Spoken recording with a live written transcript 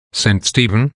Saint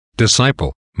Stephen,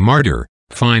 disciple, martyr,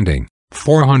 finding,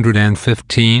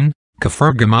 415,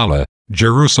 Caphargamala,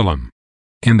 Jerusalem.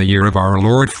 In the year of our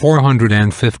Lord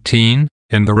 415,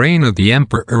 in the reign of the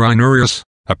Emperor Honorius,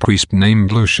 a priest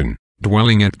named Lucian,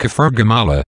 dwelling at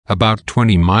Caphargamala, about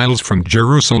 20 miles from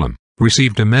Jerusalem,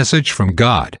 received a message from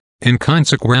God, in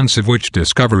consequence of which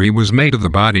discovery was made of the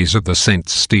bodies of the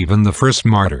Saints Stephen the first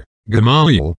martyr,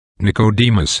 Gamaliel,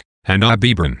 Nicodemus, and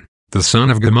Abiban, the son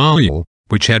of Gamaliel,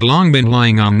 which had long been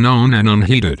lying unknown and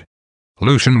unheeded.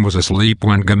 Lucian was asleep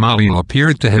when Gamaliel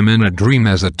appeared to him in a dream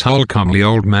as a tall comely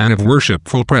old man of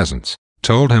worshipful presence,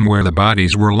 told him where the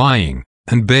bodies were lying,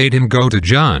 and bade him go to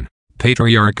John,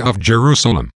 Patriarch of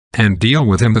Jerusalem, and deal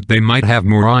with him that they might have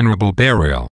more honorable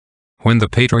burial. When the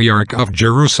Patriarch of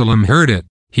Jerusalem heard it,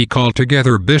 he called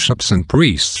together bishops and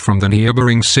priests from the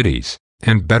neighboring cities,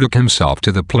 and betook himself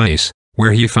to the place,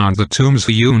 where he found the tombs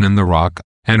hewn in the rock,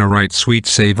 and a right sweet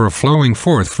savour flowing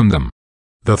forth from them.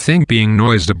 The thing being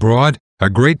noised abroad, a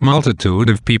great multitude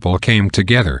of people came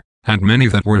together, and many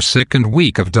that were sick and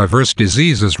weak of divers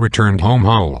diseases returned home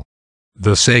whole.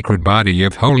 The sacred body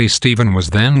of holy Stephen was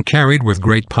then carried with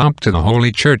great pomp to the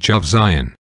holy church of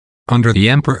Zion. Under the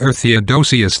Emperor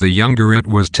Theodosius the Younger it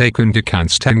was taken to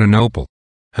Constantinople,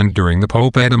 and during the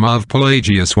Pope Adam of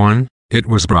Pelagius I, it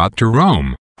was brought to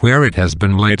Rome, where it has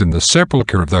been laid in the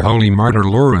sepulchre of the holy martyr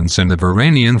Lawrence in the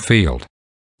Veranian field.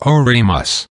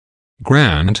 Oremus.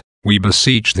 Grant, we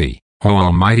beseech thee, O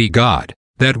Almighty God,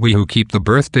 that we who keep the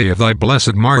birthday of thy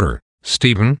blessed martyr,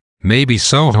 Stephen, may be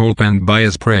so holpen by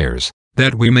his prayers,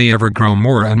 that we may ever grow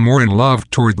more and more in love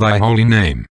toward thy holy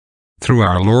name. Through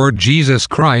our Lord Jesus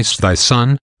Christ thy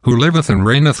Son, who liveth and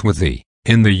reigneth with thee,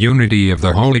 in the unity of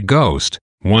the Holy Ghost,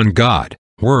 one God,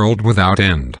 world without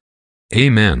end.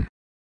 Amen.